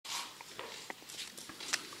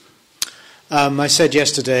I said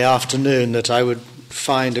yesterday afternoon that I would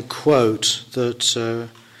find a quote that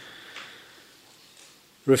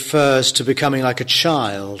refers to becoming like a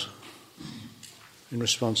child in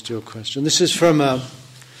response to your question. This is from a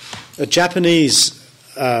Japanese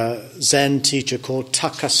Zen teacher called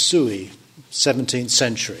Takasui, 17th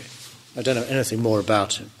century. I don't know anything more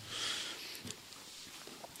about him.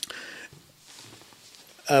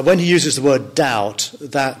 When he uses the word doubt,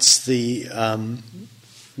 that's the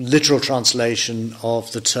literal translation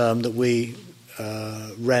of the term that we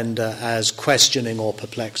render as questioning or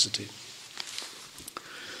perplexity.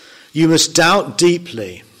 You must doubt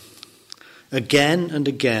deeply, again and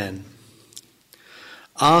again,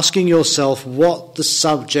 asking yourself what the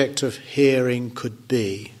subject of hearing could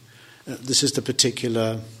be. This is the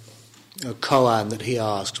particular koan that he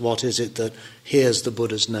asks. What is it that hears the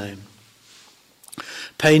Buddha's name?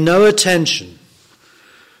 Pay no attention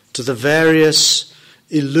to the various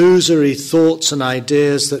illusory thoughts and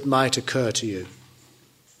ideas that might occur to you.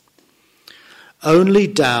 Only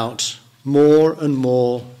doubt more and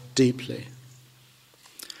more deeply,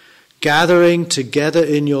 gathering together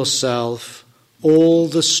in yourself all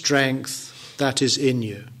the strength that is in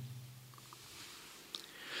you,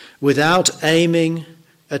 without aiming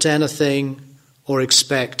at anything or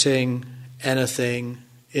expecting anything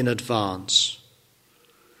in advance,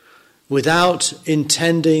 without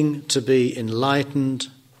intending to be enlightened,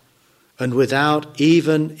 and without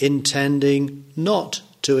even intending not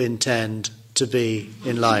to intend to be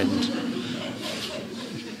enlightened.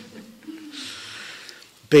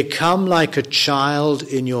 Become like a child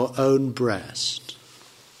in your own breast.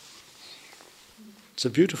 It's a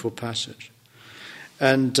beautiful passage.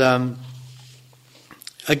 And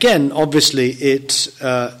again, obviously, it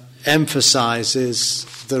emphasizes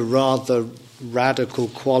the rather radical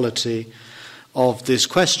quality of this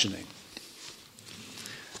questioning.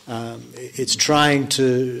 It's trying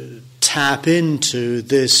to tap into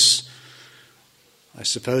this, I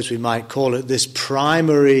suppose we might call it this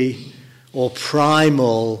primary or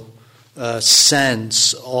primal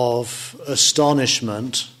sense of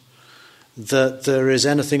astonishment that there is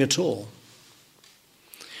anything at all.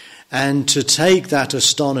 And to take that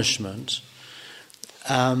astonishment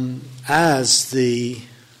as the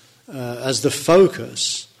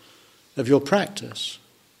focus of your practice,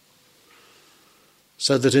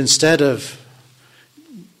 so that instead of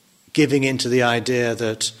giving into the idea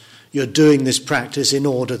that you're doing this practice in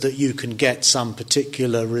order that you can get some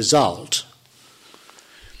particular result,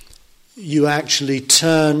 you actually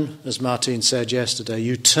turn, as Martine said yesterday,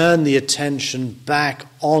 you turn the attention back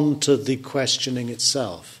onto the questioning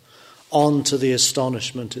itself, onto the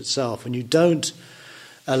astonishment itself, and you don't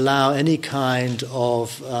allow any kind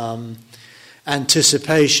of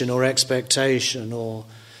anticipation or expectation or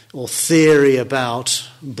theory about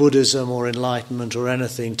Buddhism or enlightenment or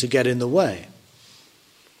anything to get in the way.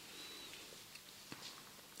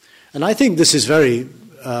 And I think this is very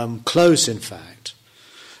close, in fact,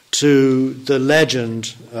 to the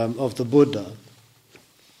legend of the Buddha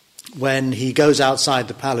when he goes outside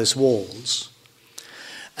the palace walls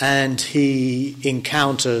and he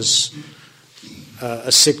encounters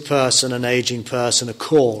a sick person, an aging person, a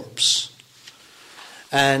corpse,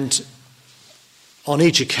 and on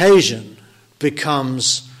each occasion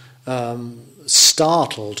becomes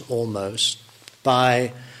startled almost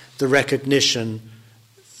by the recognition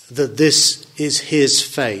that this is his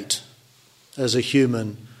fate as a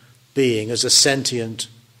human being, as a sentient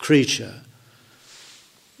creature,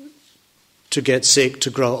 to get sick, to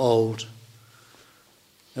grow old,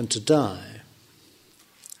 and to die.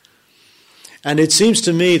 And it seems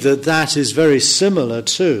to me that that is very similar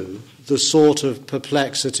to the sort of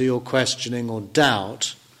perplexity or questioning or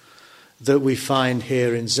doubt that we find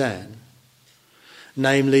here in Zen.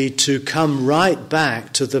 Namely, to come right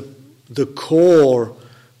back to the core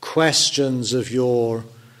questions of your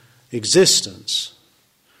existence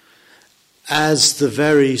as the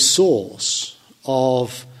very source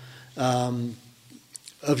of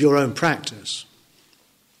your own practice.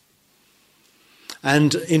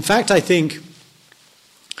 And in fact, I think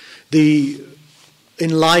the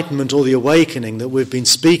enlightenment or the awakening that we've been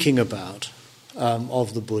speaking about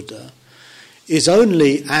of the Buddha is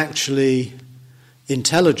only actually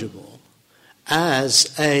intelligible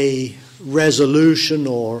as a resolution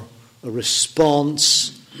or a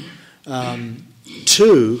response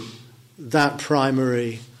to that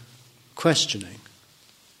primary questioning.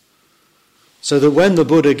 So that when the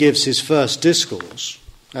Buddha gives his first discourse,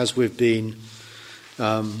 as we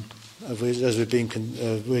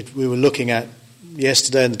were looking at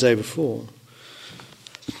yesterday and the day before,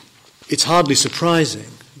 it's hardly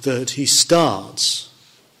surprising that he starts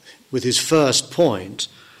with his first point,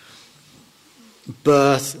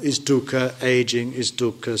 birth is dukkha, aging is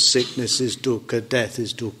dukkha, sickness is dukkha, death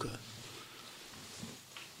is dukkha.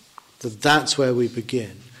 That's where we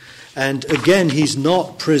begin. And again, he's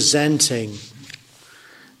not presenting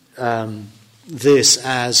this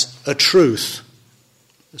as a truth.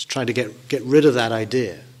 Let's try to get rid of that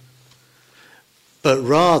idea. But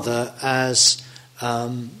rather as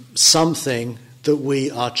something that we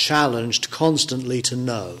are challenged constantly to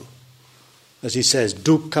know. As he says,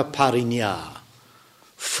 dukkha parinya,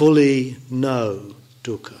 fully know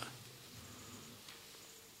dukkha.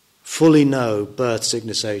 Fully know birth,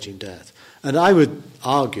 sickness, aging, death. And I would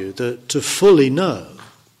argue that to fully know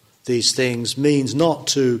these things means not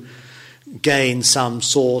to gain some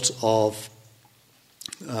sort of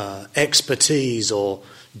expertise or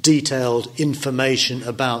detailed information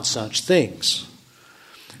about such things,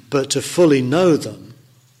 but to fully know them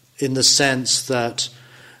in the sense that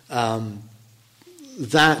in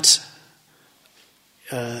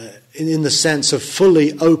the sense of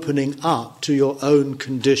fully opening up to your own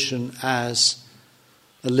condition as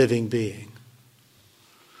a living being.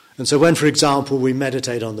 And so when, for example, we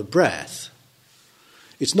meditate on the breath,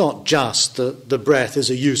 it's not just that the breath is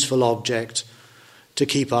a useful object to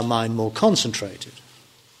keep our mind more concentrated,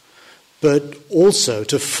 but also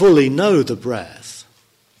to fully know the breath,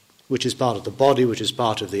 which is part of the body, which is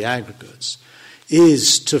part of the aggregates,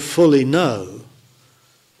 is to fully know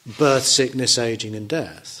birth, sickness, aging, and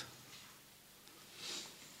death.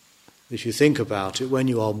 If you think about it, when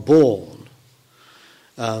you are born,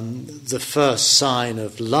 the first sign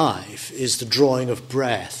of life is the drawing of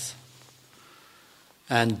breath,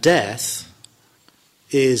 and death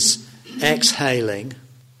is exhaling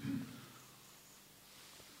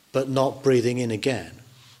but not breathing in again.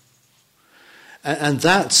 And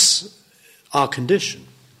that's our condition,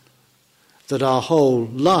 that our whole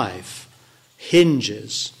life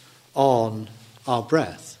hinges on our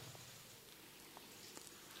breath.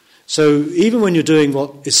 So even when you're doing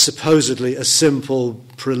what is supposedly a simple,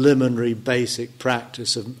 preliminary, basic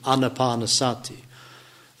practice of anapanasati,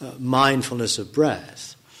 mindfulness of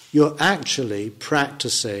breath, you're actually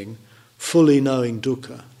practicing fully knowing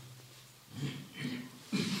dukkha.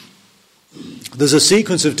 There's a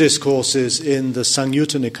sequence of discourses in the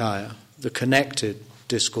Samyutta Nikaya, the connected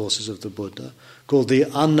discourses of the Buddha, called the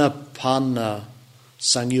Anapanna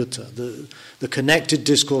Samyutta, the connected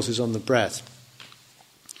discourses on the breath.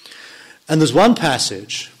 And there's one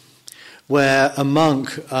passage where a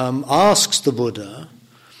monk asks the Buddha,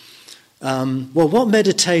 well, what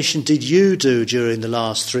meditation did you do during the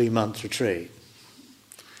last 3-month retreat?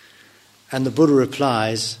 And the Buddha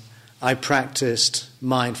replies, I practiced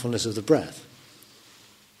mindfulness of the breath.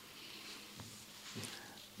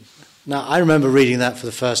 Now, I remember reading that for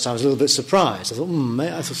the first time. I was a little bit surprised. I thought,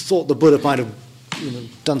 I thought the Buddha might have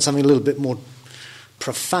done something a little bit more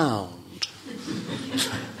profound.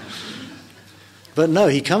 But no,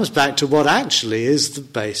 he comes back to what actually is the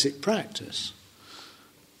basic practice.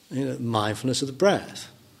 Mindfulness of the breath.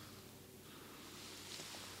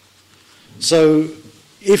 So,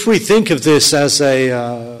 if we think of this as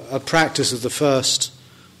a practice of the first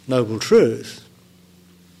noble truth,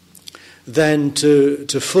 then to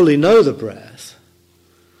fully know the breath,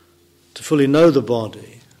 to fully know the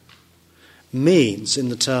body, means, in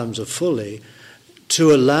the terms of fully,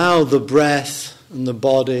 to allow the breath and the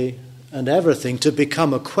body and everything to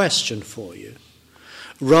become a question for you,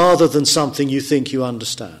 rather than something you think you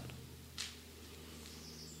understand.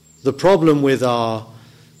 The problem with our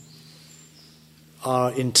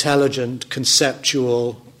intelligent,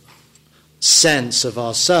 conceptual sense of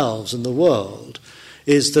ourselves and the world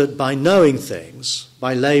is that by knowing things,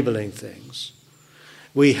 by labeling things,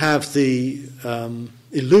 we have the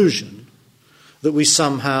illusion that we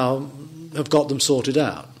somehow have got them sorted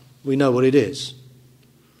out. We know what it is.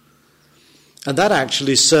 And that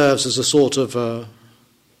actually serves as a sort of a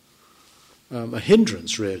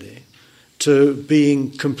hindrance, really, to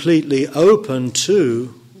being completely open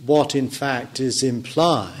to what in fact is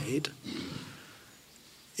implied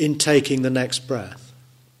in taking the next breath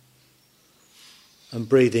and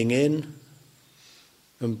breathing in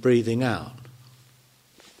and breathing out.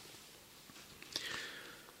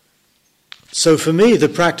 So for me, the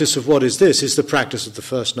practice of what is this is the practice of the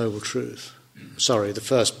first noble truth. Sorry, the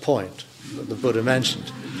first point that the Buddha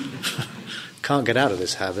mentioned. Can't get out of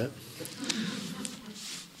this habit.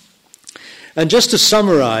 And just to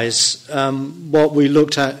summarize what we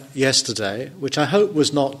looked at yesterday, which I hope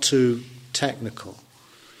was not too technical,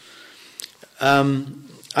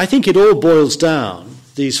 I think it all boils down,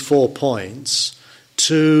 these 4 points,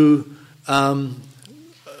 to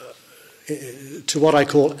to what I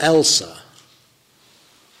call ELSA.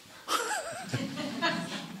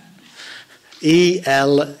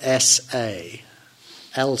 ELSA.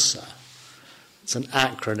 ELSA. It's an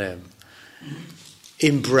acronym.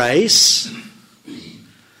 Embrace,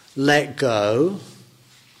 let go,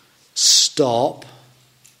 stop,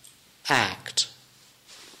 act.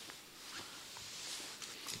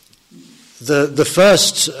 The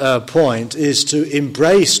first point is to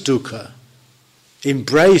embrace dukkha,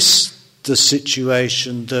 embrace the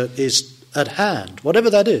situation that is at hand, whatever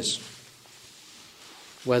that is.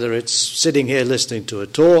 Whether it's sitting here listening to a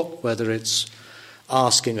talk, whether it's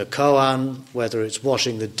asking a koan, whether it's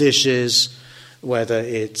washing the dishes, whether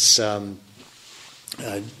it's writing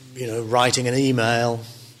an email.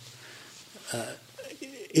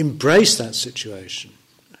 Embrace that situation.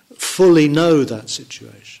 Fully know that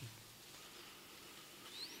situation.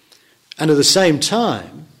 And at the same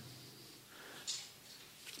time,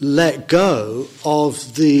 let go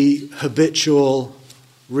of the habitual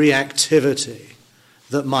reactivity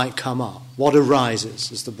that might come up. What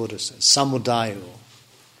arises, as the Buddha says, samudayo.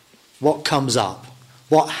 What comes up?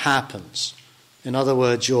 What happens? In other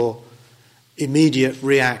words, your immediate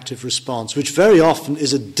reactive response, which very often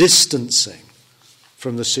is a distancing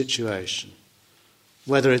from the situation.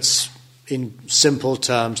 Whether it's in simple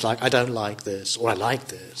terms like, I don't like this, or I like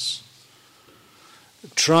this.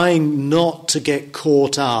 Trying not to get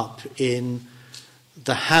caught up in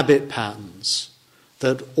the habit patterns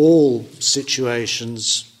that all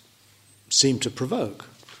situations seem to provoke.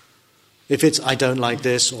 If it's, I don't like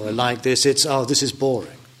this, or I like this, it's, oh, this is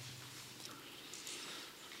boring.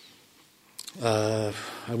 I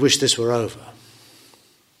wish this were over.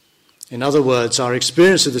 In other words, our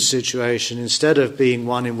experience of the situation, instead of being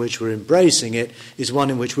one in which we're embracing it, is one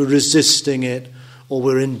in which we're resisting it or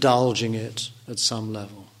we're indulging it at some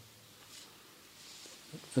level.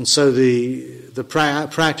 And so the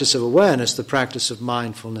practice of awareness, the practice of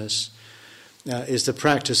mindfulness, is the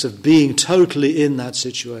practice of being totally in that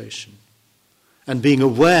situation and being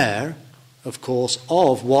aware, of course,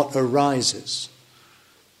 of what arises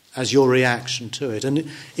as your reaction to it, and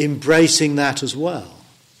embracing that as well.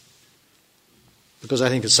 Because I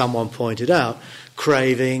think, as someone pointed out,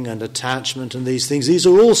 craving and attachment and these things, these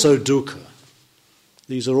are also dukkha.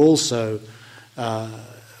 These are also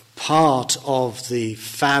part of the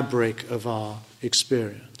fabric of our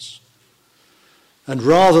experience. And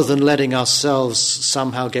rather than letting ourselves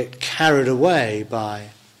somehow get carried away by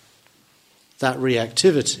that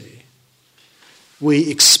reactivity,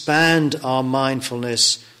 we expand our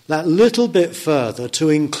mindfulness that little bit further to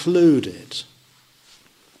include it.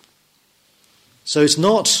 So it's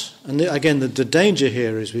not, and again, the danger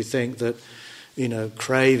here is we think that,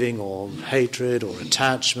 craving or hatred or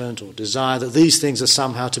attachment or desire, that these things are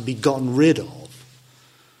somehow to be gotten rid of.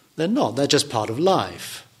 They're not. They're just part of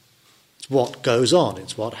life. It's what goes on.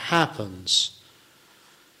 It's what happens.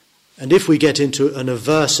 And if we get into an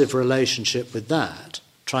aversive relationship with that,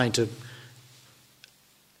 trying to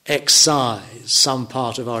excise some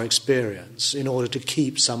part of our experience in order to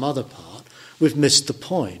keep some other part, we've missed the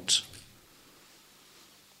point.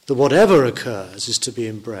 That whatever occurs is to be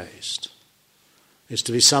embraced, is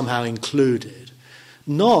to be somehow included,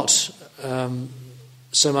 not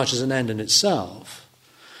so much as an end in itself,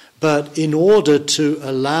 but in order to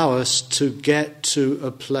allow us to get to a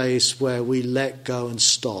place where we let go and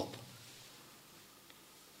stop.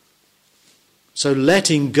 So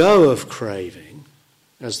letting go of craving,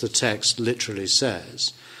 as the text literally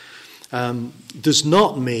says, does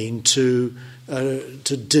not mean to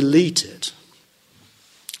delete it,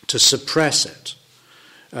 to suppress it,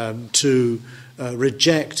 to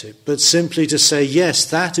reject it, but simply to say, yes,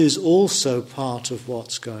 that is also part of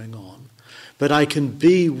what's going on. But I can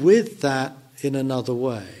be with that in another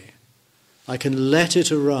way. I can let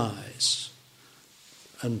it arise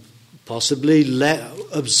and possibly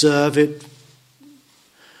observe it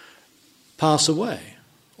pass away,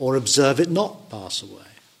 or observe it not pass away.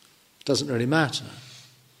 It doesn't really matter.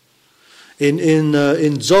 In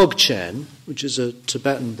Dzogchen, which is a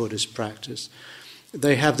Tibetan Buddhist practice,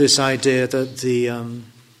 they have this idea that the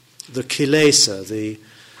kilesa,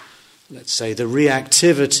 let's say the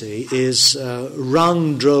reactivity, is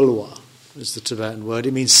rang drolwa, is the Tibetan word.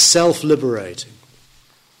 It means self-liberating.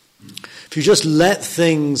 If you just let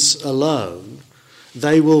things alone,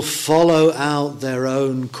 they will follow out their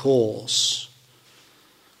own course.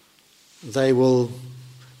 They will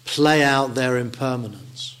play out their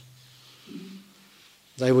impermanence.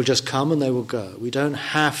 They will just come and they will go. We don't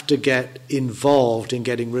have to get involved in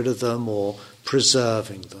getting rid of them or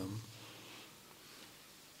preserving them.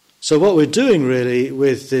 So what we're doing really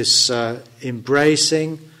with this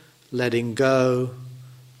embracing, letting go,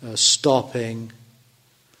 stopping,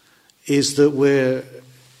 is that we're,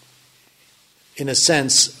 in a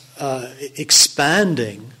sense,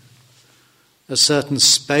 expanding a certain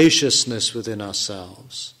spaciousness within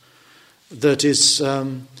ourselves that is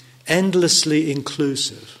endlessly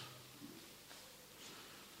inclusive,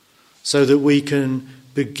 so that we can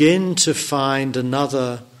begin to find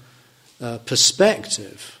another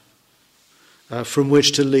perspective from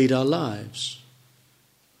which to lead our lives.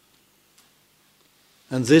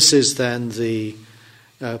 And this is then the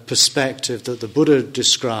perspective that the Buddha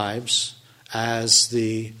describes as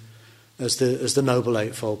the Noble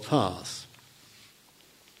Eightfold Path.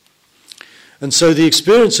 And so the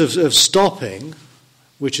experience of stopping,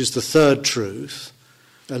 which is the third truth,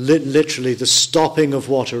 literally the stopping of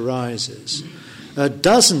what arises,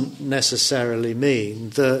 doesn't necessarily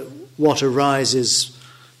mean that what arises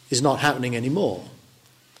is not happening anymore.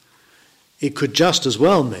 It could just as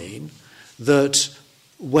well mean that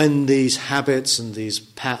when these habits and these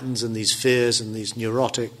patterns and these fears and these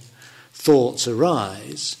neurotic thoughts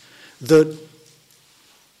arise, that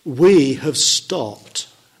we have stopped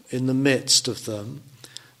in the midst of them,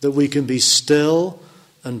 that we can be still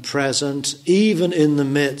and present even in the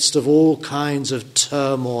midst of all kinds of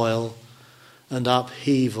turmoil and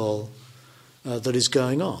upheaval that is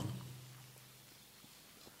going on.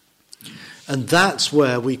 And that's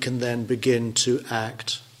where we can then begin to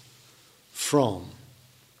act from.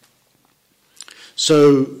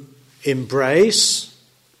 So embrace,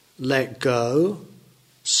 let go,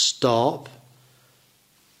 stop,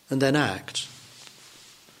 and then act.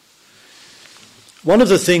 One of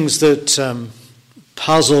the things that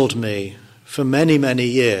puzzled me for many, many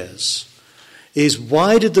years is,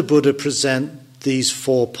 why did the Buddha present these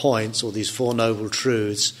 4 points, or these 4 noble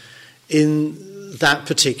truths, in that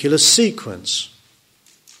particular sequence?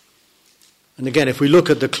 And again, if we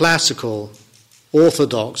look at the classical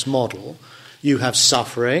orthodox model, you have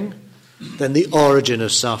suffering, then the origin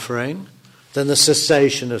of suffering, then the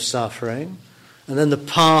cessation of suffering, and then the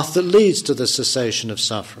path that leads to the cessation of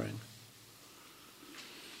suffering.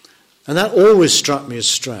 And that always struck me as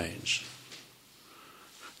strange.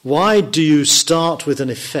 Why do you start with an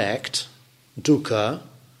effect, dukkha,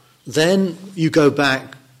 then you go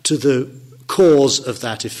back to the cause of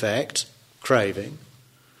that effect, craving,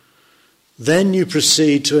 then you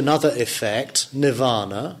proceed to another effect,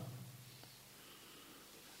 nirvana,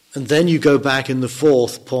 and then you go back in the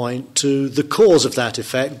 4th point to the cause of that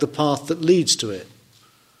effect, the path that leads to it.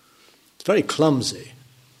 It's very clumsy.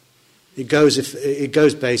 It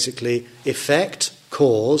goes basically effect,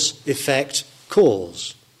 cause, effect,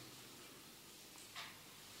 cause.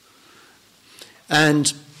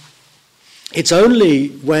 And it's only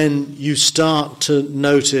when you start to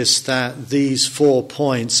notice that these 4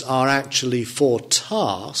 points are actually 4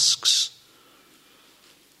 tasks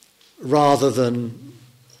rather than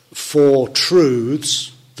 4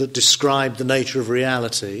 truths that describe the nature of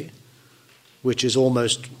reality, which is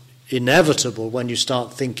almost inevitable when you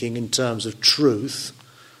start thinking in terms of truth.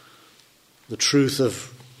 The truth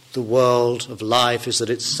of the world, of life, is that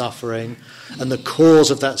it's suffering, and the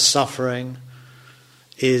cause of that suffering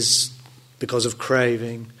is because of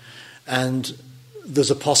craving, and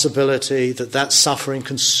there's a possibility that that suffering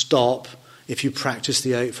can stop if you practice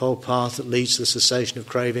the Eightfold Path that leads to the cessation of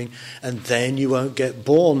craving, and then you won't get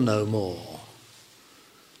born no more.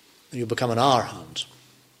 You'll become an arhat.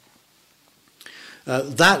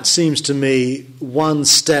 That seems to me one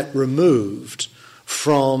step removed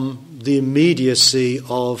from the immediacy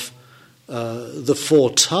of the 4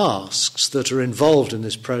 tasks that are involved in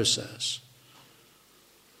this process.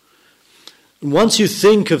 Once you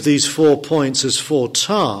think of these 4 points as 4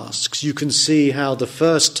 tasks, you can see how the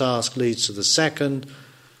first task leads to the second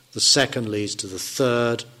leads to the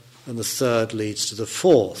third, and the third leads to the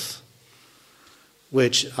 4th,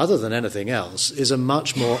 which, other than anything else, is a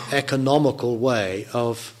much more economical way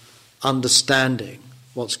of understanding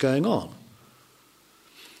what's going on.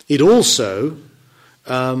 It also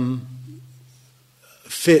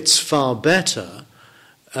fits far better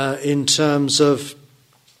in terms of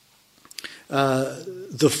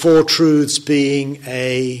the 4 truths being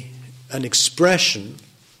an expression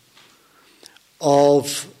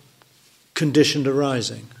of conditioned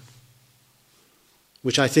arising,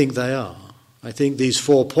 which I think they are. I think these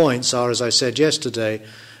 4 points are, as I said yesterday,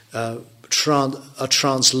 a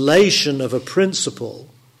translation of a principle,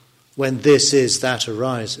 when this is, that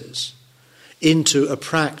arises, into a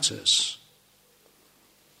practice.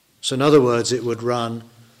 So in other words, it would run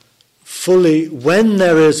fully, when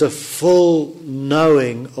there is a full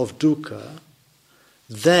knowing of dukkha,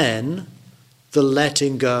 then the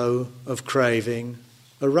letting go of craving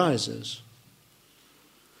arises.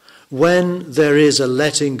 When there is a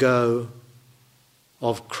letting go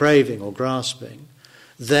of craving or grasping,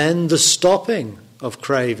 then the stopping of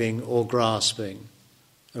craving or grasping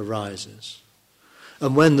arises.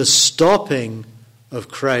 And when the stopping of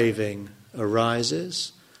craving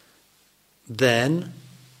arises, then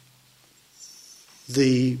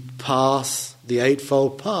the path, the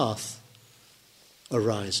Eightfold Path,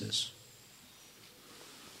 arises.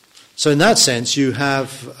 So in that sense, you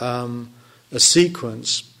have a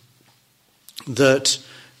sequence that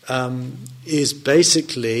is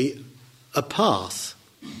basically a path.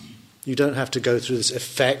 You don't have to go through this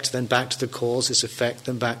effect, then back to the cause, this effect,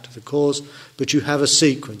 then back to the cause, but you have a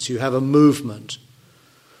sequence, you have a movement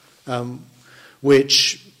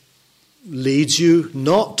which leads you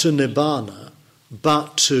not to Nibbana,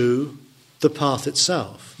 but to the path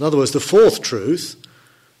itself. In other words, the fourth truth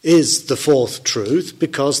is the fourth truth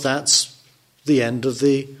because that's the end of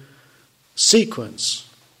the sequence.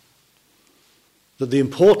 But the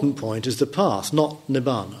important point is the path, not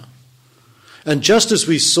Nibbana. And just as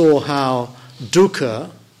we saw how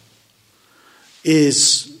dukkha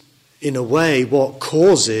is, in a way, what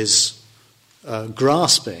causes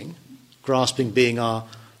grasping being our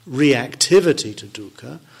reactivity to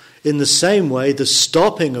dukkha, in the same way the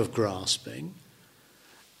stopping of grasping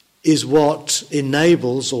is what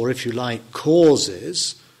enables, or if you like,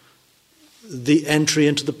 causes the entry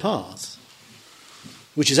into the path,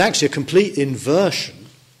 which is actually a complete inversion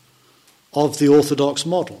of the orthodox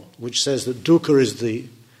model, which says that dukkha is the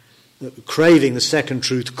craving, the second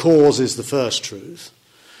truth, causes the first truth,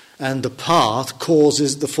 and the path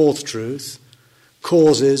causes the fourth truth,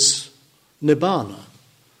 causes Nibbana.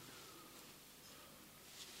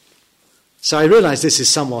 So I realise this is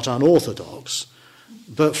somewhat unorthodox,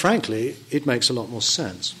 but frankly, it makes a lot more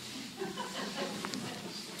sense.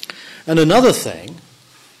 And another thing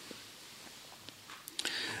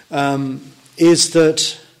is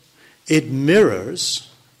that it mirrors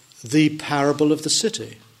the parable of the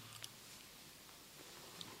city.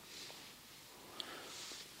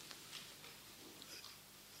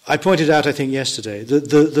 I pointed out, I think yesterday, that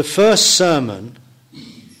the first sermon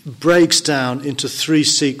breaks down into three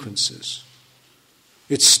sequences.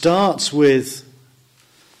 It starts with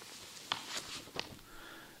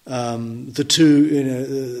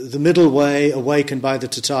the middle way, awakened by the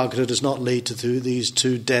Tathagata, does not lead to these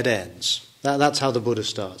two dead ends. That's how the Buddha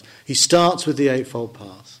starts. He starts with the Eightfold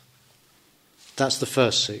Path. That's the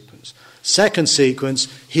first sequence. Second sequence,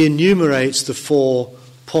 he enumerates the 4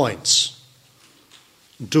 points.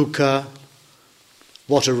 Dukkha,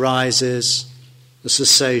 what arises, the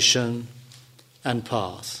cessation, and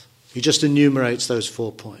path. He just enumerates those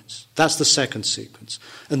 4 points. That's the second sequence.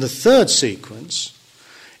 And the third sequence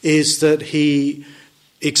is that he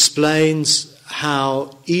explains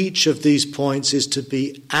how each of these points is to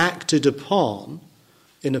be acted upon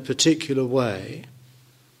in a particular way.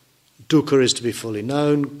 Dukkha is to be fully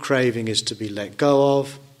known, craving is to be let go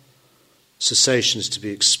of, cessation is to be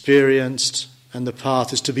experienced, and the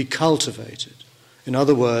path is to be cultivated. In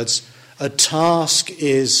other words, a task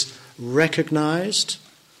is recognized,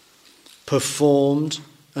 performed,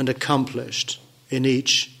 and accomplished in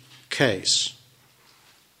each case.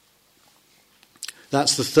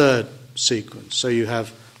 That's the third sequence. So you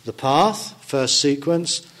have the path, first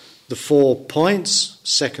sequence, the 4 points,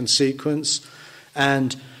 second sequence,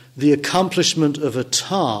 and the accomplishment of a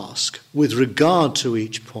task with regard to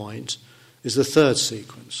each point is the third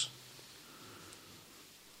sequence.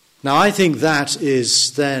 Now, I think that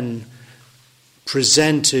is then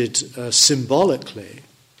presented symbolically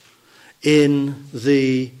in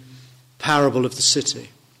the parable of the city,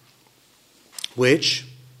 which,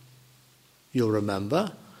 you'll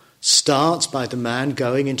remember, starts by the man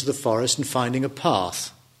going into the forest and finding a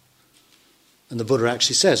path. And the Buddha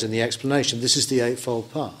actually says in the explanation, this is the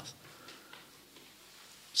Eightfold Path.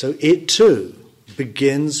 So it too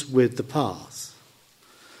begins with the path.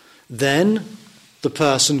 Then the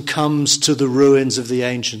person comes to the ruins of the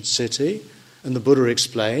ancient city, and the Buddha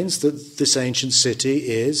explains that this ancient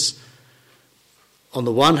city is, on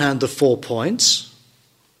the one hand, the 4 points,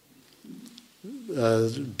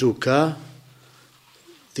 dukkha,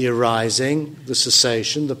 the arising, the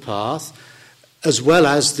cessation, the path, as well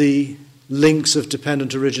as the links of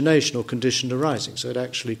dependent origination or conditioned arising. So it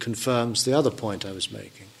actually confirms the other point I was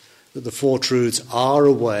making, that the 4 truths are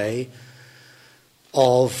a way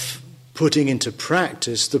of putting into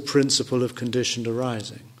practice the principle of conditioned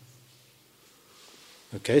arising.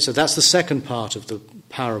 Okay, so that's the second part of the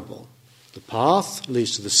parable. The path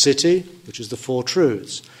leads to the city, which is the 4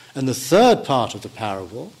 truths. And the third part of the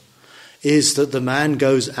parable is that the man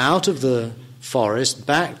goes out of the forest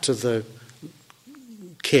back to the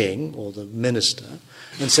king or the minister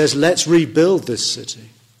and says, let's rebuild this city.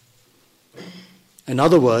 In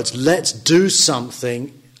other words, let's do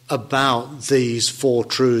something about these four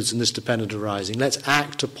truths and this dependent arising. Let's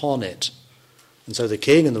act upon it. And so the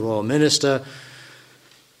king and the royal minister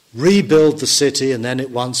rebuild the city, and then it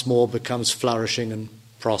once more becomes flourishing and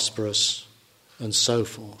prosperous and so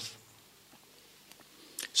forth.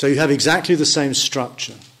 So you have exactly the same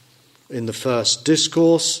structure in the first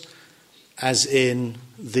discourse as in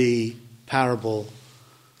the parable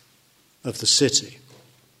of the city.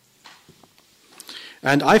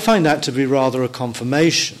 And I find that to be rather a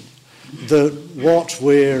confirmation that what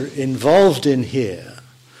we're involved in here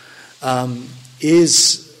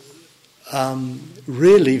is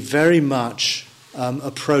really very much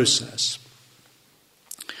a process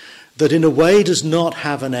that in a way does not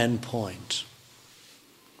have an end point.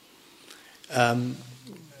 And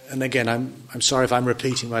again, I'm sorry if I'm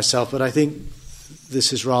repeating myself, but I think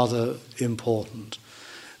this is rather important.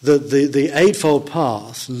 That the Eightfold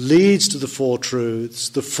Path leads to the Four Truths,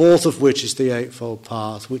 the fourth of which is the Eightfold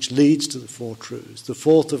Path, which leads to the Four Truths, the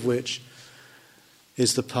fourth of which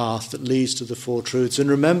is the path that leads to the Four Truths. And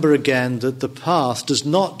remember again that the path does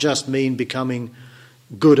not just mean becoming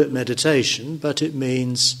good at meditation, but it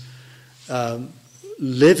means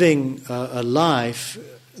living a life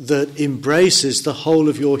that embraces the whole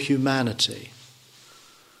of your humanity.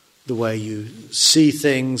 The way you see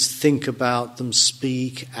things, think about them,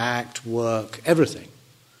 speak, act, work, everything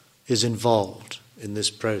is involved in this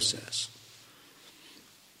process.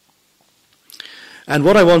 And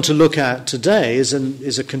what I want to look at today is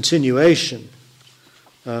a continuation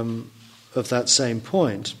of that same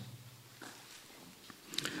point.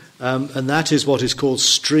 And that is what is called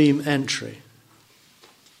stream entry.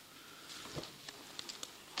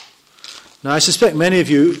 Now, I suspect many of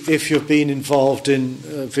you, if you've been involved in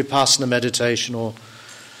Vipassana meditation or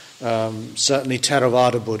certainly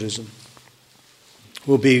Theravada Buddhism,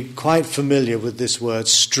 will be quite familiar with this word,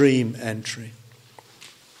 stream entry.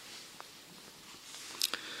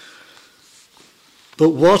 But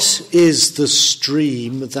what is the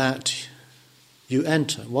stream that you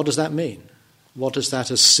enter? What does that mean? What is that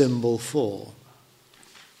a symbol for?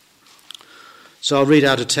 So I'll read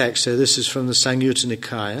out a text here. This is from the Samyutta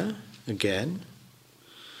Nikaya. Again,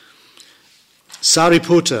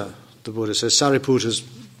 Sariputta, the Buddha says, Sariputta's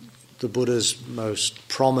the Buddha's most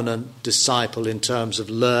prominent disciple in terms of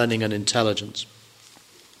learning and intelligence.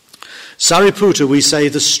 Sariputta, we say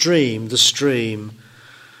the stream, the stream.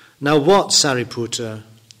 Now what, Sariputta,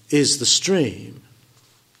 is the stream?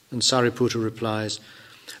 And Sariputta replies,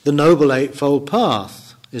 the Noble Eightfold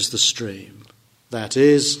Path is the stream. That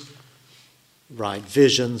is, right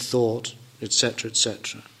vision, thought, etc.,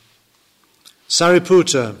 etc.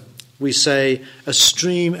 Sariputta, we say, a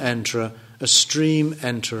stream enterer,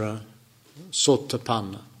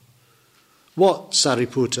 Sotapanna. What,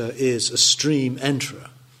 Sariputta, is a stream enterer?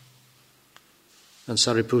 And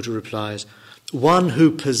Sariputta replies, one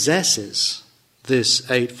who possesses this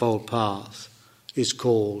Eightfold Path is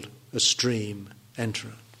called a stream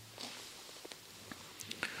enterer.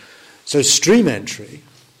 So stream entry,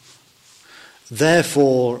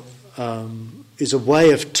 therefore, is a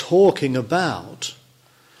way of talking about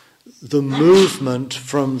the movement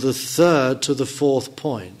from the third to the fourth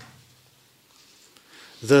point.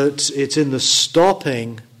 That it's in the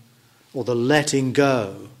stopping or the letting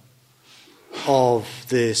go of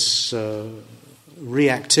this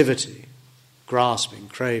reactivity, grasping,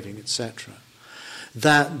 craving, etc.,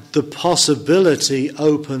 that the possibility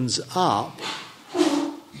opens up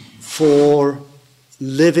for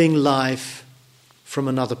living life from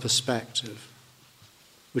another perspective,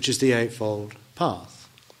 which is the Eightfold Path.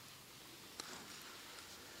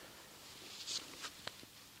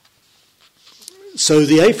 So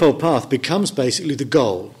the Eightfold Path becomes basically the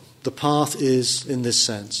goal. The path is, in this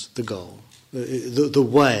sense, the goal. The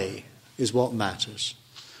way is what matters.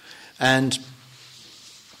 And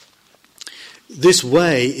this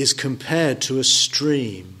way is compared to a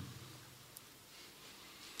stream.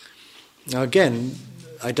 Now again,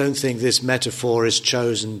 I don't think this metaphor is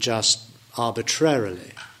chosen just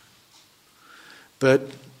arbitrarily.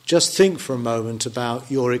 But just think for a moment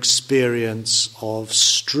about your experience of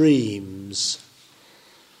streams.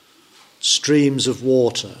 Streams of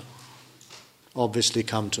water obviously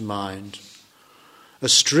come to mind. A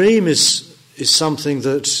stream is something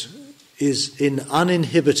that is in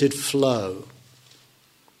uninhibited flow,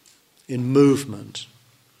 in movement.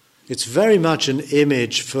 It's very much an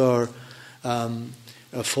image for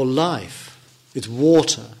life. It's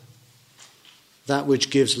water, that which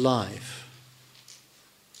gives life.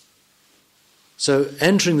 So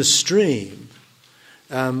entering the stream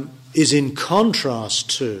is in contrast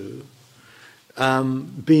to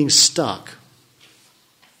being stuck,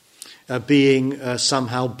 being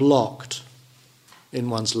somehow blocked in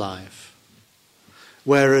one's life.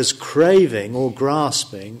 Whereas craving or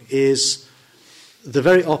grasping is the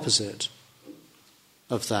very opposite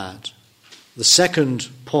of that. The second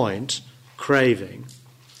point, craving,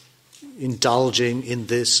 indulging in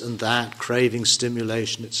this and that, craving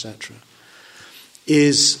stimulation, etc.,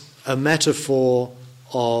 is a metaphor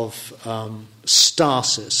of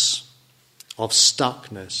stasis, of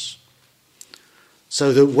stuckness.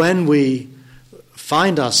 So that when we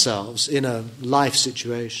find ourselves in a life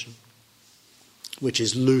situation, which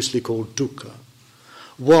is loosely called dukkha,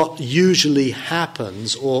 what usually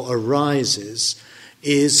happens or arises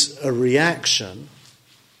is a reaction,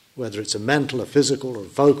 whether it's a mental, a physical, or a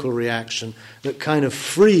vocal reaction, that kind of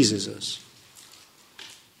freezes us.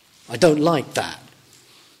 I don't like that.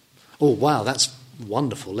 Oh, wow, that's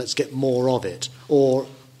wonderful, let's get more of it. Or,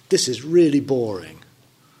 this is really boring.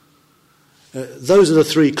 Those are the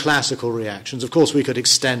three classical reactions. Of course, we could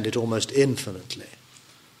extend it almost infinitely.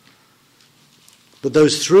 But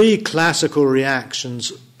those three classical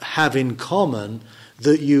reactions have in common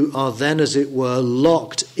that you are then, as it were,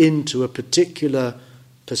 locked into a particular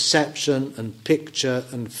perception and picture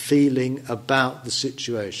and feeling about the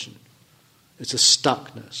situation. It's a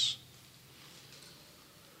stuckness.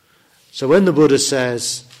 So when the Buddha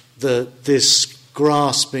says that this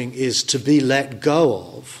grasping is to be let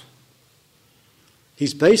go of,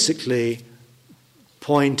 he's basically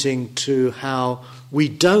pointing to how we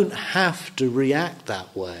don't have to react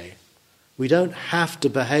that way. We don't have to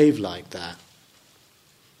behave like that.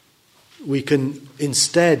 We can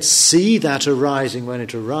instead see that arising when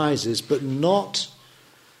it arises, but not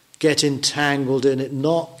get entangled in it,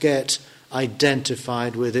 not get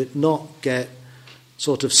identified with it, not get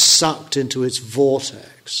sort of sucked into its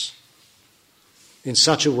vortex in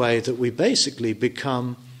such a way that we basically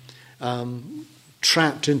become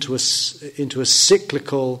trapped into a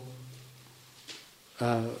cyclical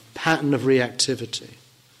pattern of reactivity.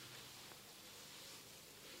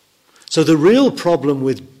 So the real problem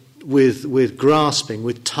with grasping,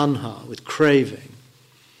 with tanha, with craving,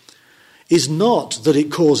 is not that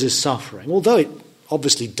it causes suffering, although it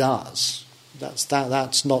obviously does.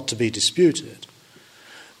 That's not to be disputed.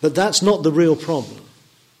 But that's not the real problem.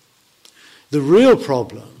 The real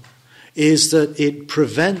problem is that it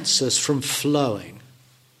prevents us from flowing.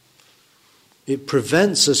 It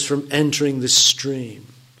prevents us from entering the stream.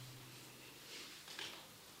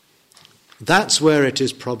 That's where it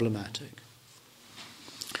is problematic.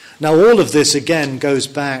 Now, all of this again goes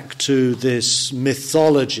back to this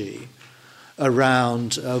mythology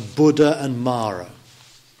around Buddha and Mara.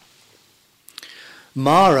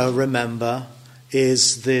 Mara, remember,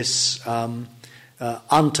 is this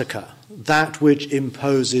antaka, that which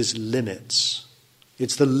imposes limits.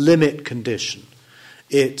 It's the limit condition.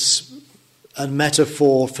 It's a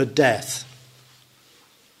metaphor for death.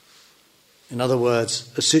 In other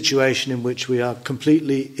words, a situation in which we are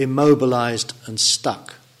completely immobilized and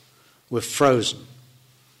stuck. We're frozen.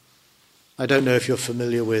 I don't know if you're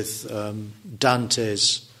familiar with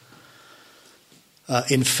Dante's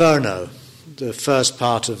Inferno, the first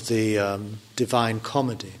part of the Divine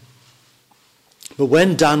Comedy. But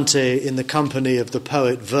when Dante, in the company of the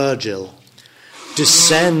poet Virgil,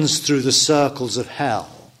 descends through the circles of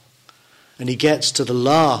hell, and he gets to the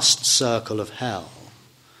last circle of hell,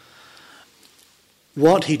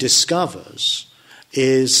 what he discovers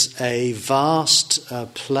is a vast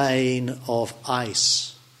plain of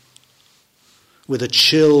ice with a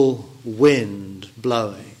chill wind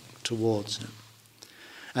blowing towards him.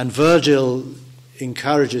 And Virgil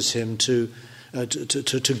encourages him to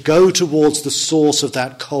go towards the source of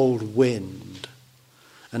that cold wind.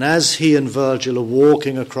 And as he and Virgil are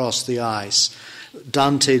walking across the ice,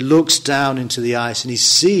 Dante looks down into the ice and he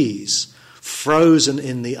sees, frozen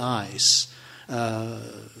in the ice,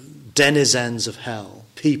 denizens of hell,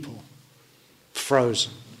 people,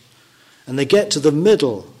 frozen. And they get to the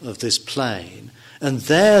middle of this plain, and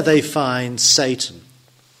there they find Satan.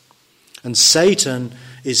 And Satan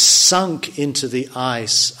is sunk into the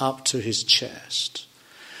ice up to his chest,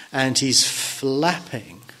 and he's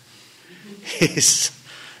flapping his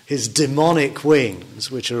demonic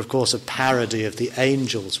wings, which are of course a parody of the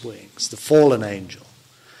angel's wings, the fallen angel.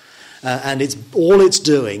 And all it's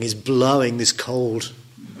doing is blowing this cold,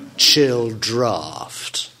 chill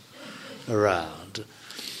draft around.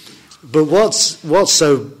 But what's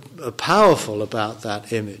so powerful about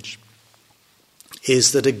that image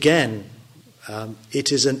is that, again,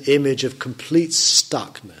 it is an image of complete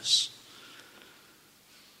stuckness.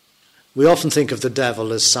 We often think of the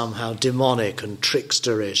devil as somehow demonic and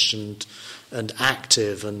tricksterish and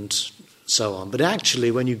active and so on. But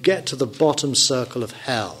actually, when you get to the bottom circle of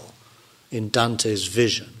hell in Dante's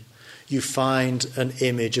vision, you find an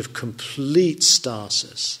image of complete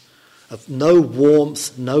stasis, of no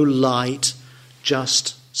warmth, no light,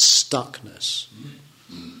 just stuckness.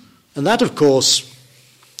 And that, of course,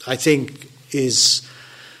 I think is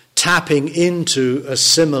tapping into a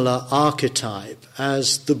similar archetype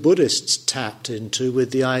as the Buddhists tapped into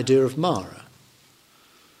with the idea of Mara.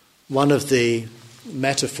 One of the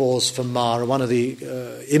metaphors for Mara, one of the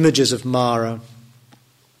images of Mara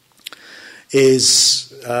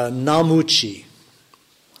is Namuchi.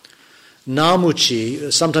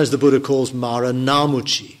 Namuchi, sometimes the Buddha calls Mara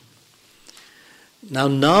Namuchi. Now,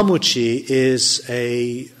 Namuchi is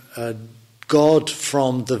a god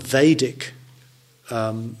from the Vedic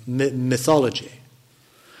mythology.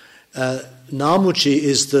 Namuchi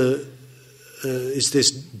is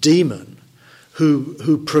this demon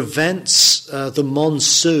who prevents the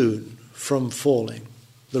monsoon from falling,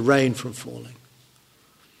 the rain from falling.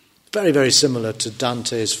 Very, very similar to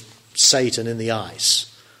Dante's Satan in the ice.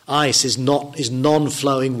 Ice is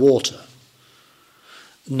non-flowing water.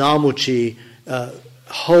 Namuchi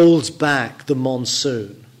holds back the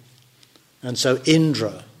monsoon. And so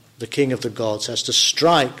Indra, the king of the gods, has to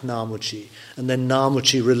strike Namuchi, and then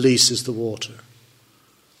Namuchi releases the water.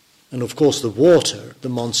 And of course the water, the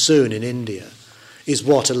monsoon in India, is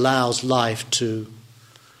what allows life to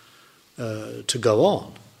go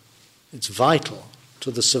on. It's vital to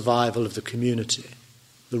the survival of the community,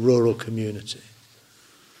 the rural community.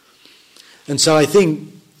 And so I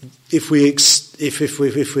think if we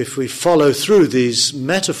follow through these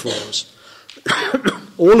metaphors,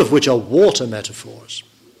 all of which are water metaphors,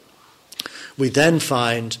 we then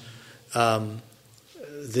find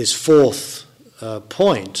this fourth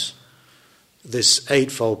point, this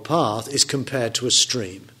eightfold path, is compared to a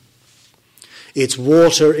stream. It's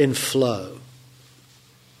water in flow.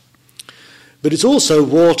 But it's also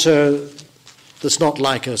water that's not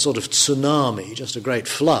like a sort of tsunami, just a great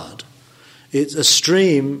flood. A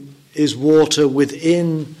stream is water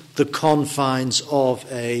within the confines of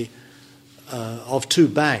two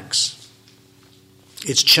banks.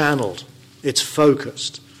 It's channeled, it's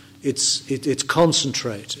focused, it's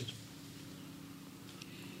concentrated.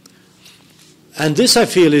 And this, I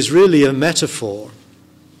feel, is really a metaphor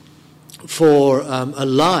for a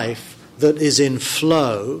life that is in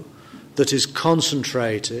flow, that is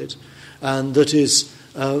concentrated, and that is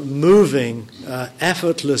moving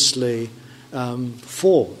effortlessly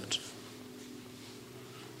forward.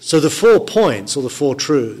 So the 4 points, or the 4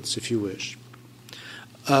 truths, if you wish,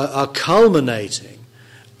 are culminating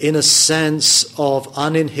in a sense of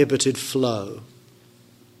uninhibited flow.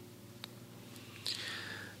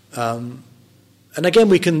 And again,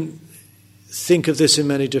 we can think of this in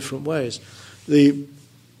many different ways.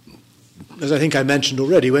 As I think I mentioned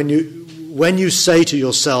already, when you say to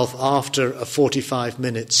yourself after a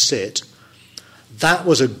 45-minute sit, that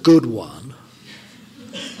was a good one.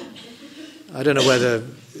 I don't know whether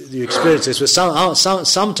you experience this, but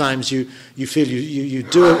sometimes you feel you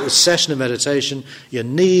do a session of meditation, your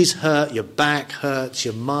knees hurt, your back hurts,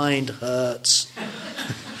 your mind hurts,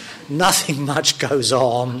 nothing much goes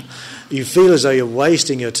on. You feel as though you're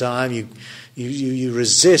wasting your time. You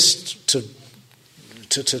resist to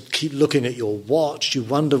keep looking at your watch. You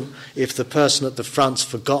wonder if the person at the front's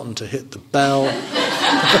forgotten to hit the bell.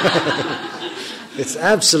 It's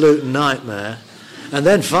absolute nightmare. And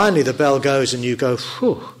then finally the bell goes and you go,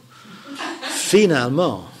 whew,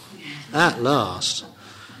 finalement, at last.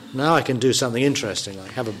 Now I can do something interesting,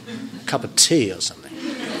 like have a cup of tea or something.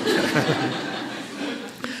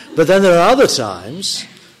 But then there are other times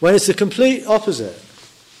when it's the complete opposite.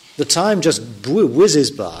 The time just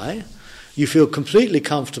whizzes by, you feel completely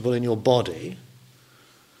comfortable in your body,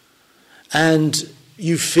 and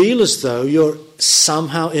you feel as though you're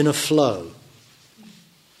somehow in a flow.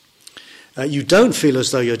 You don't feel as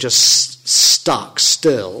though you're just stuck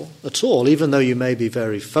still at all, even though you may be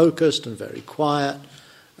very focused and very quiet,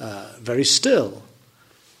 very still.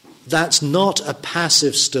 That's not a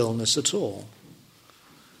passive stillness at all.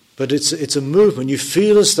 But it's a movement. You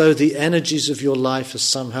feel as though the energies of your life are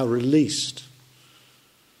somehow released.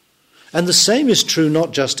 And the same is true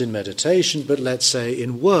not just in meditation, but let's say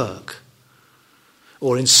in work,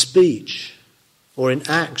 or in speech, or in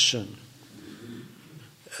action.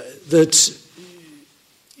 That,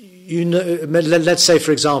 you know, let's say,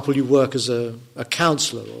 for example, you work as a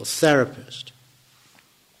counselor or a therapist.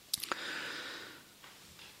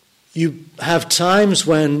 You have times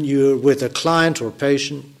when you're with a client or a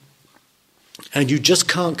patient and you just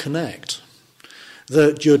can't connect.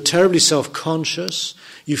 That you're terribly self-conscious,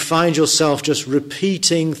 you find yourself just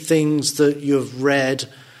repeating things that you've read,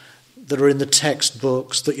 that are in the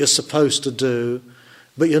textbooks, that you're supposed to do,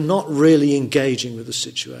 but you're not really engaging with the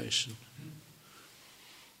situation.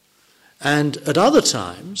 And at other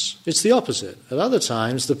times, it's the opposite. At other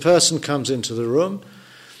times, the person comes into the room,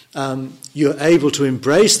 you're able to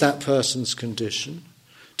embrace that person's condition,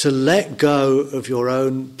 to let go of your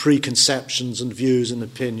own preconceptions and views and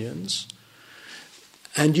opinions,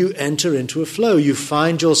 and you enter into a flow. You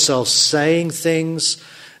find yourself saying things,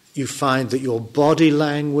 you find that your body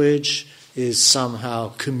language is somehow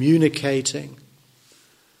communicating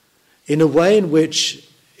in a way in which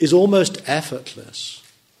is almost effortless.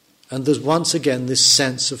 And there's once again this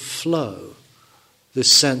sense of flow,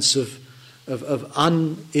 this sense of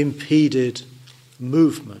unimpeded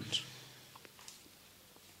movement.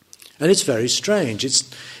 And it's very strange.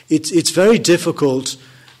 It's very difficult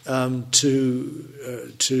to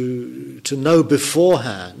know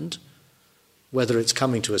beforehand whether it's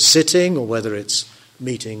coming to a sitting or whether it's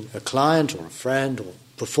meeting a client or a friend or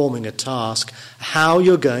performing a task, how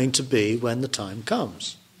you're going to be when the time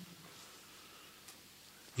comes.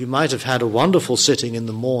 You might have had a wonderful sitting in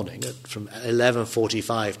the morning from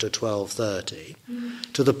 11:45 to 12:30,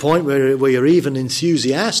 to the point where you're even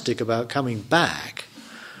enthusiastic about coming back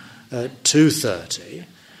at 2:30.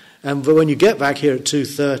 But when you get back here at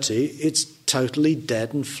 2:30, it's totally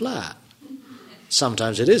dead and flat.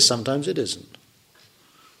 Sometimes it is, sometimes it isn't.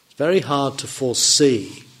 It's very hard to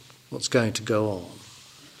foresee what's going to go on.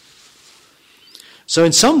 So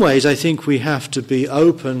in some ways, I think we have to be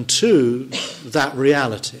open to that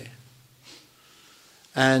reality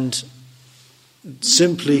and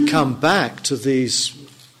simply come back to these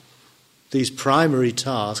primary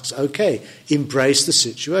tasks. Okay, embrace the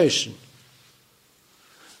situation.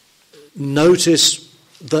 Notice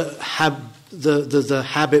the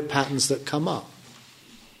habit patterns that come up.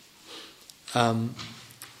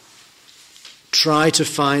 Try to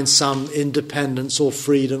find some independence or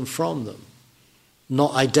freedom from them.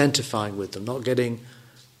 Not identifying with them, not getting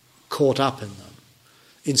caught up in them,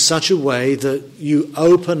 in such a way that you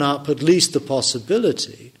open up at least the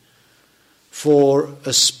possibility for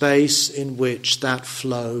a space in which that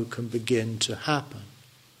flow can begin to happen.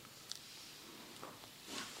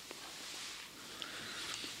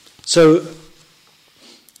 So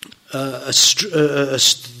the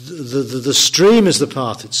stream is the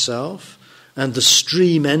path itself, and the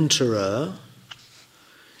stream enterer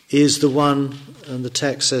is the one, and the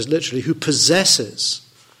text says literally, who possesses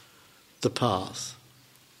the path.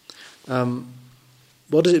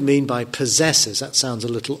 What does it mean by possesses? That sounds a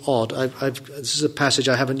little odd. This is a passage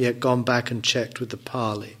I haven't yet gone back and checked with the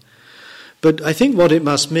Pali. But I think what it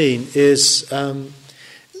must mean is,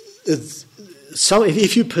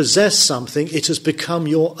 if you possess something, it has become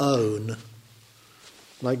your own.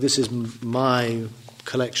 Like this is my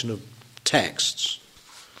collection of texts.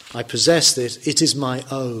 I possess this, it is my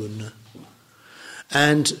own.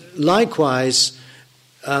 And likewise,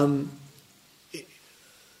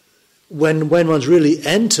 when one's really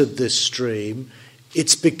entered this stream,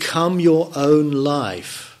 it's become your own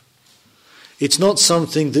life. It's not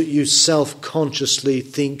something that you self-consciously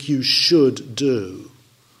think you should do.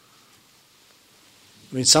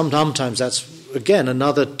 I mean, sometimes that's, again,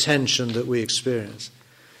 another tension that we experience.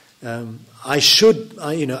 If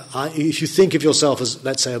you think of yourself as,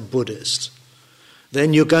 let's say, a Buddhist,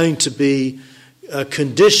 then you're going to be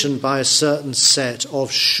conditioned by a certain set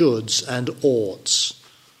of shoulds and oughts.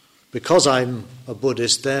 Because I'm a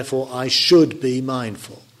Buddhist, therefore I should be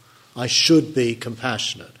mindful. I should be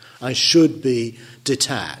compassionate. I should be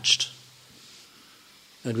detached.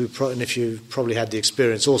 And if you've probably had the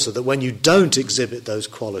experience also that when you don't exhibit those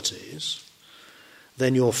qualities,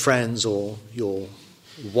 then your friends or your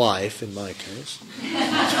wife, in my case,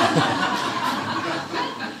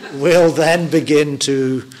 will then begin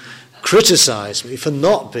to criticize me for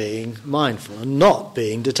not being mindful and not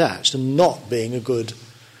being detached and not being a good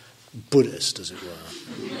Buddhist, as it were.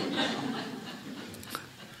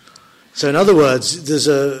 So in other words,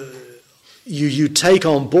 you take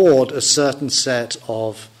on board a certain set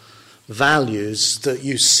of values that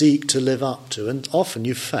you seek to live up to, and often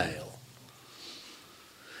you fail.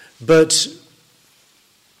 But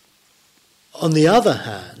on the other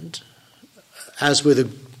hand, as with a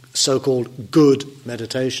so-called good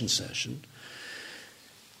meditation session,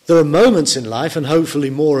 there are moments in life, and hopefully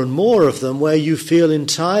more and more of them, where you feel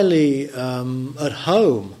entirely at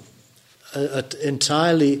home,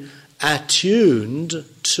 entirely attuned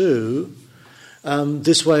to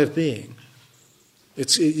this way of being.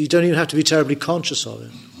 You don't even have to be terribly conscious of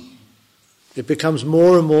it. It becomes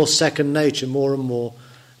more and more second nature, more and more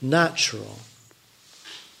natural.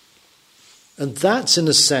 And that's, in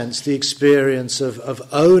a sense, the experience of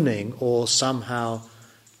owning or somehow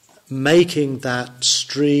making that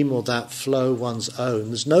stream or that flow one's own.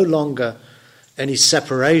 There's no longer any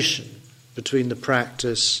separation between the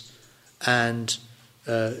practice and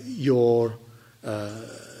your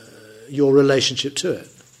relationship to it.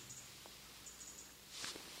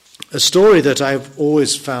 A story that I've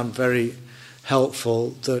always found very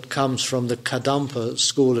helpful that comes from the Kadampa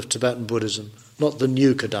school of Tibetan Buddhism, not the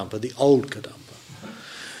new Kadampa, the old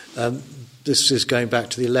Kadampa. This is going back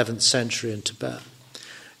to the 11th century in Tibet.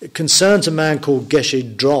 It concerns a man called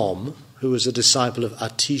Geshe Drom, who was a disciple of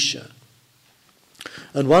Atisha.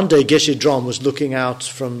 And one day Geshe Drom was looking out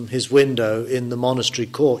from his window in the monastery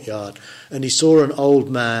courtyard, and he saw an old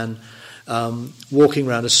man walking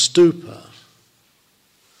around a stupa.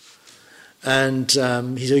 And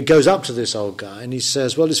he goes up to this old guy and he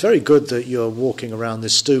says, well, it's very good that you're walking around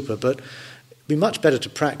this stupa, but it'd be much better to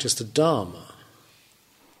practice the Dharma.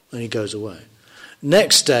 And he goes away.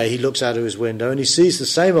 Next day he looks out of his window and he sees the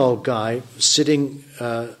same old guy sitting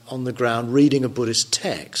on the ground reading a Buddhist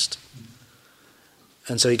text.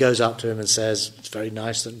 And so he goes up to him and says, it's very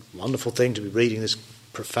nice and wonderful thing to be reading this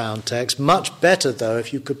profound text. Much better, though,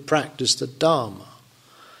 if you could practice the Dharma.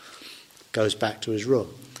 Goes back to his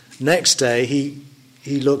room. Next day, he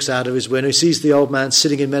looks out of his window, he sees the old man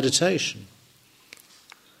sitting in meditation.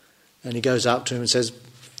 And he goes up to him and says,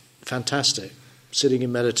 fantastic, sitting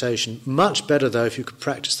in meditation. Much better, though, if you could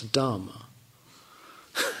practice the Dharma.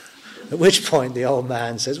 At which point the old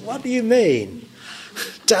man says, what do you mean?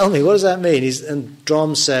 Tell me, what does that mean? And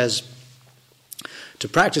Drom says, to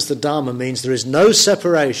practice the Dharma means there is no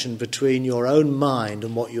separation between your own mind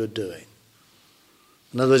and what you're doing.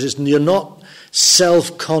 In other words, you're not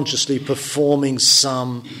self-consciously performing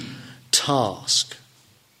some task.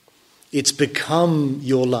 It's become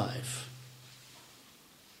your life.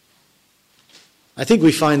 I think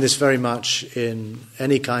we find this very much in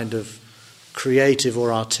any kind of creative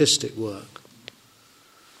or artistic work.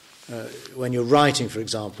 When you're writing, for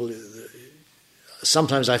example,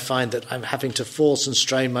 sometimes I find that I'm having to force and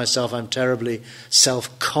strain myself. I'm terribly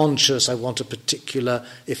self-conscious. I want a particular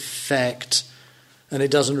effect, and it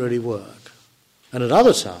doesn't really work. And at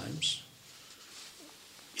other times,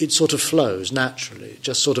 it sort of flows naturally. It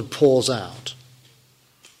just sort of pours out.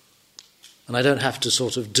 And I don't have to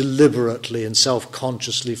sort of deliberately and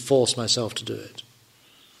self-consciously force myself to do it.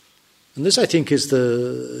 And this, I think, is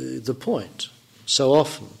the point. So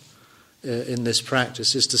often in this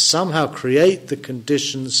practice is to somehow create the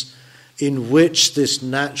conditions in which this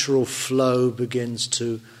natural flow begins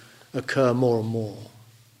to occur more and more.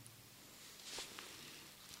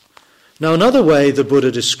 Now, another way the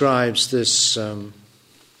Buddha describes this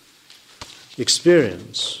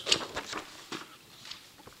experience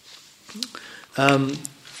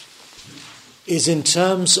is in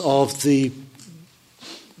terms of the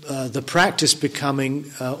practice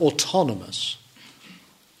becoming autonomous.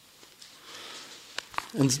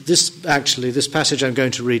 And this passage I'm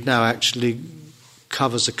going to read now actually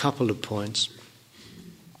covers a couple of points.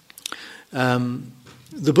 The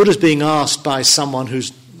Buddha's being asked by someone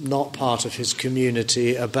who's not part of his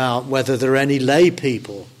community about whether there are any lay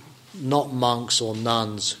people, not monks or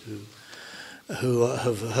nuns, who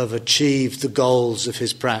have achieved the goals of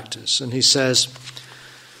his practice. And he says,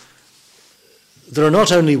 there are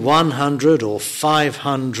not only 100 or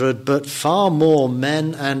 500, but far more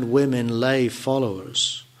men and women lay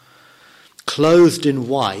followers, clothed in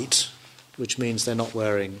white, which means they're not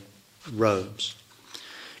wearing robes,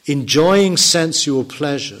 enjoying sensual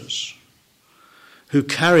pleasures, who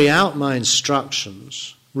carry out my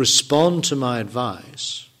instructions, respond to my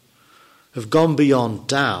advice, have gone beyond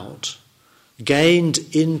doubt, gained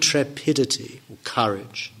intrepidity or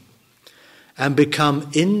courage, and become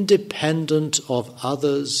independent of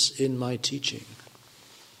others in my teaching.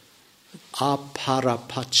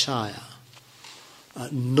 Aparapachaya,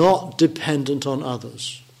 not dependent on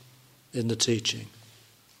others in the teaching.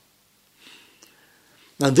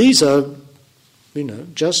 And these are,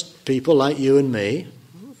 just people like you and me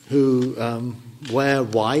who wear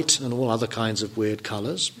white and all other kinds of weird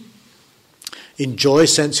colours, enjoy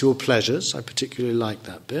sensual pleasures, I particularly like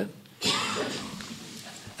that bit,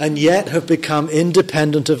 and yet have become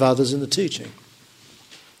independent of others in the teaching.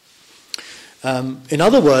 In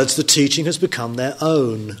other words, the teaching has become their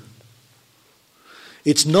own.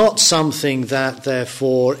 It's not something that,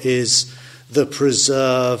 therefore, is the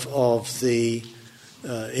preserve of the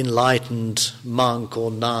enlightened monk or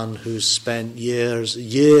nun who's spent years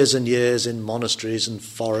and years in monasteries and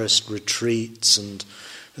forest retreats and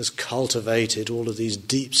has cultivated all of these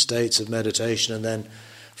deep states of meditation and then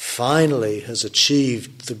finally has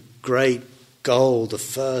achieved the great goal, the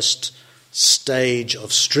first stage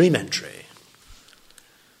of stream entry.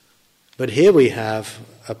 But here we have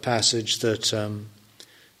a passage that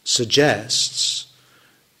suggests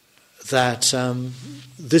that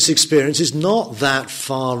this experience is not that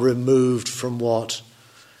far removed from what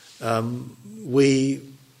we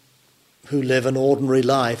who live an ordinary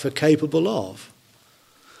life are capable of.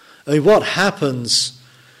 I mean, what happens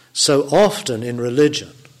so often in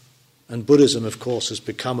religion, and Buddhism, of course, has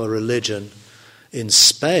become a religion in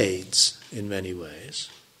spades in many ways,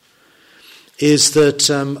 is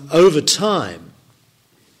that over time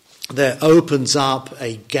there opens up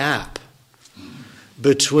a gap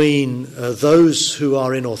between those who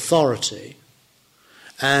are in authority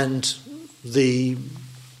and the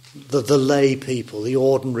lay people, the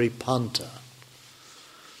ordinary punter.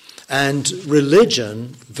 And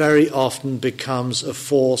religion very often becomes a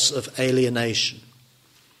force of alienation.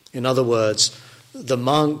 In other words, the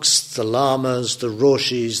monks, the lamas, the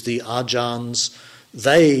roshis, the ajahns,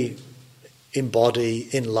 they embody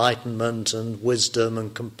enlightenment and wisdom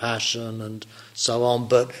and compassion and so on.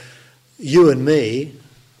 But you and me,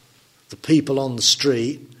 the people on the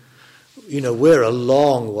street, we're a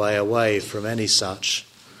long way away from any such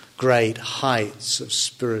great heights of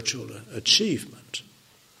spiritual achievement.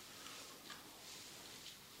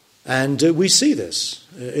 And we see this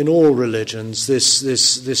in all religions,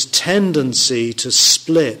 this tendency to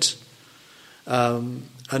split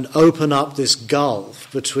and open up this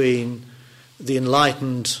gulf between the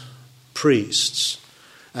enlightened priests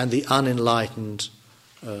and the unenlightened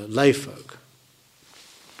layfolk.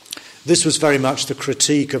 This was very much the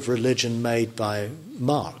critique of religion made by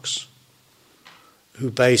Marx,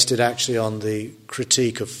 who based it actually on the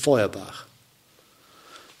critique of Feuerbach,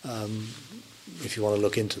 if you want to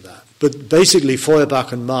look into that. But basically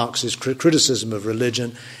Feuerbach and Marx's criticism of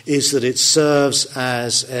religion is that it serves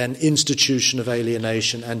as an institution of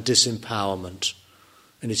alienation and disempowerment,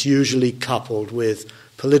 and it's usually coupled with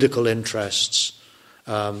political interests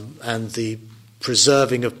and the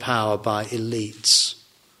preserving of power by elites.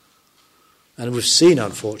 And we've seen,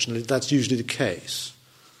 unfortunately, that's usually the case.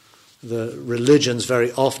 The religions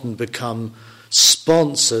very often become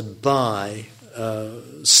sponsored by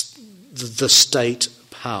the state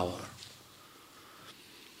power.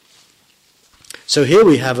 So here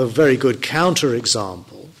we have a very good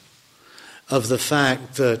counterexample of the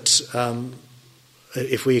fact that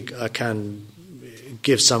if we can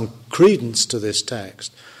give some credence to this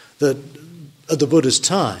text, that at the Buddha's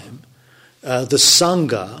time, the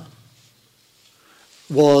Sangha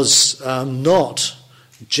was not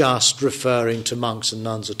just referring to monks and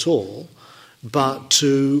nuns at all, but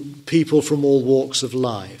to people from all walks of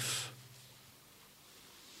life.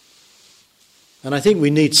 And I think we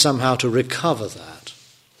need somehow to recover that.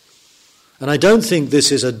 And I don't think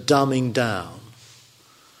this is a dumbing down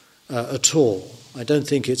at all. I don't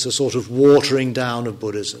think it's a sort of watering down of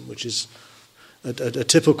Buddhism, which is a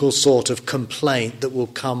typical sort of complaint that will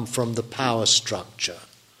come from the power structure.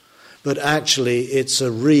 But actually it's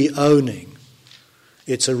a re-owning,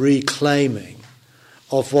 it's a reclaiming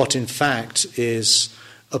of what in fact is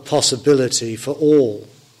a possibility for all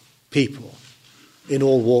people in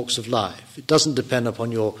all walks of life. It doesn't depend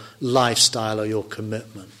upon your lifestyle or your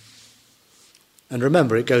commitment. And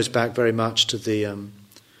remember, it goes back very much to the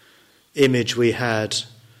image we had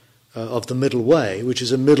of the middle way, which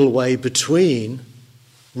is a middle way between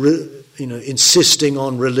insisting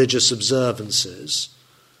on religious observances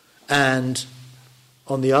and,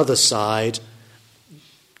 on the other side,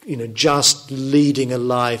 just leading a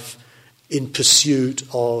life in pursuit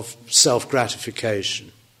of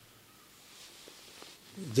self-gratification.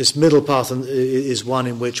 This middle path is one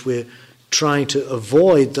in which we're trying to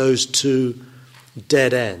avoid those two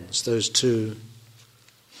dead ends, those two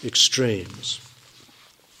extremes.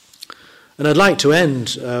 And I'd like to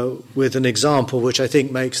end with an example which I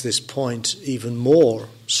think makes this point even more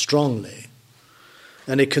strongly.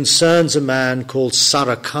 And it concerns a man called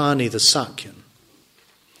Sarakani the Sakyan,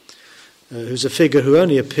 who's a figure who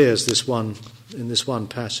only appears in this one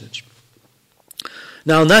passage.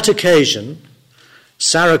 Now, on that occasion,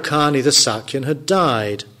 Sarakani the Sakyan had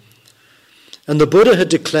died, and the Buddha had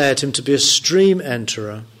declared him to be a stream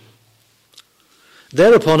enterer.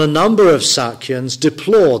 Thereupon a number of Sakyans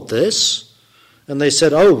deplored this, and they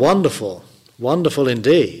said, "Oh, wonderful, wonderful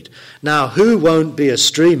indeed. Now, who won't be a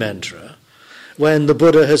stream enterer when the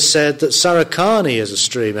Buddha has said that Sarakani is a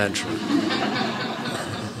stream enterer?"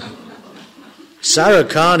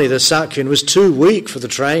 Sarakani the Sakyan was too weak for the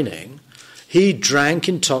training. He drank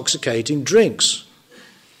intoxicating drinks.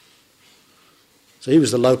 So he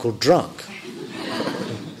was the local drunk.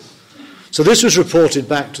 So this was reported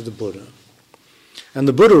back to the Buddha. And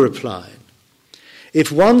the Buddha replied, if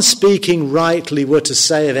one speaking rightly were to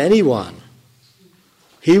say of anyone,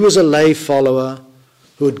 he was a lay follower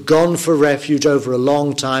who had gone for refuge over a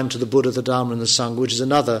long time to the Buddha, the Dharma and the Sangha, which is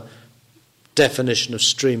another definition of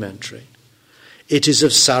stream entry. It is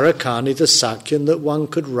of Sarakani the Sakyan that one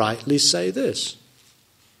could rightly say this.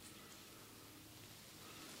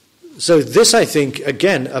 So this, I think,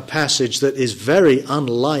 again, a passage that is very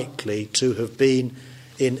unlikely to have been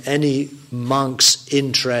in any monk's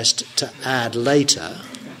interest to add later.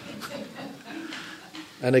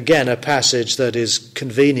 And again, a passage that is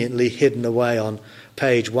conveniently hidden away on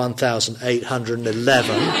page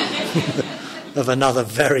 1811 of another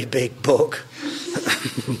very big book.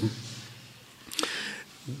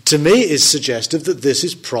 To me, is suggestive that this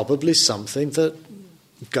is probably something that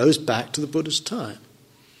goes back to the Buddha's time.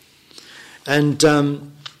 And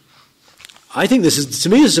I think this is, to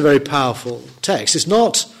me, this is a very powerful text. It's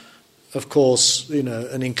not, of course,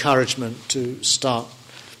 an encouragement to start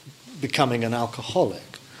becoming an alcoholic.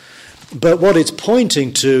 But what it's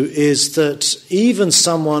pointing to is that even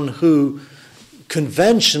someone who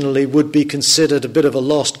conventionally would be considered a bit of a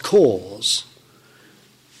lost cause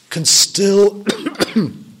can still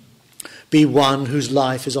be one whose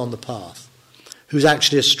life is on the path, who's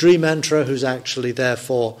actually a stream enterer, who's actually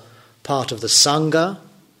therefore part of the Sangha,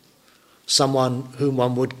 someone whom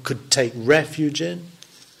one could take refuge in.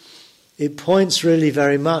 It points really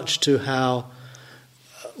very much to how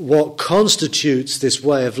what constitutes this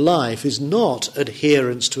way of life is not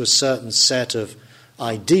adherence to a certain set of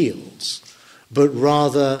ideals, but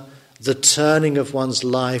rather the turning of one's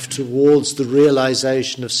life towards the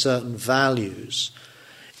realization of certain values,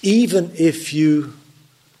 even if you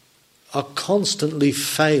are constantly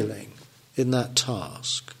failing in that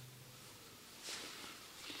task.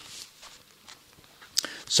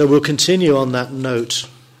 So we'll continue on that note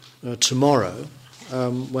tomorrow,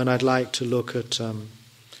 when I'd like to look at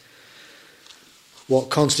what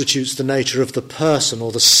constitutes the nature of the person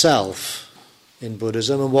or the self in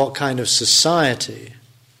Buddhism, and what kind of society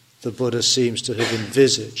the Buddha seems to have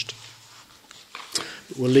envisaged.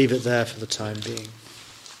 But we'll leave it there for the time being.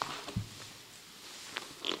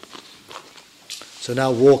 So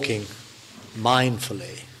now walking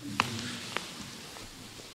mindfully.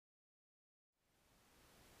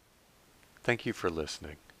 Thank you for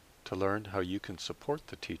listening. To learn how you can support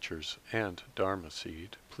the teachers and Dharma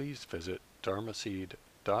Seed, please visit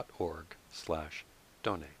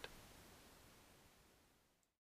dharmaseed.org/donate.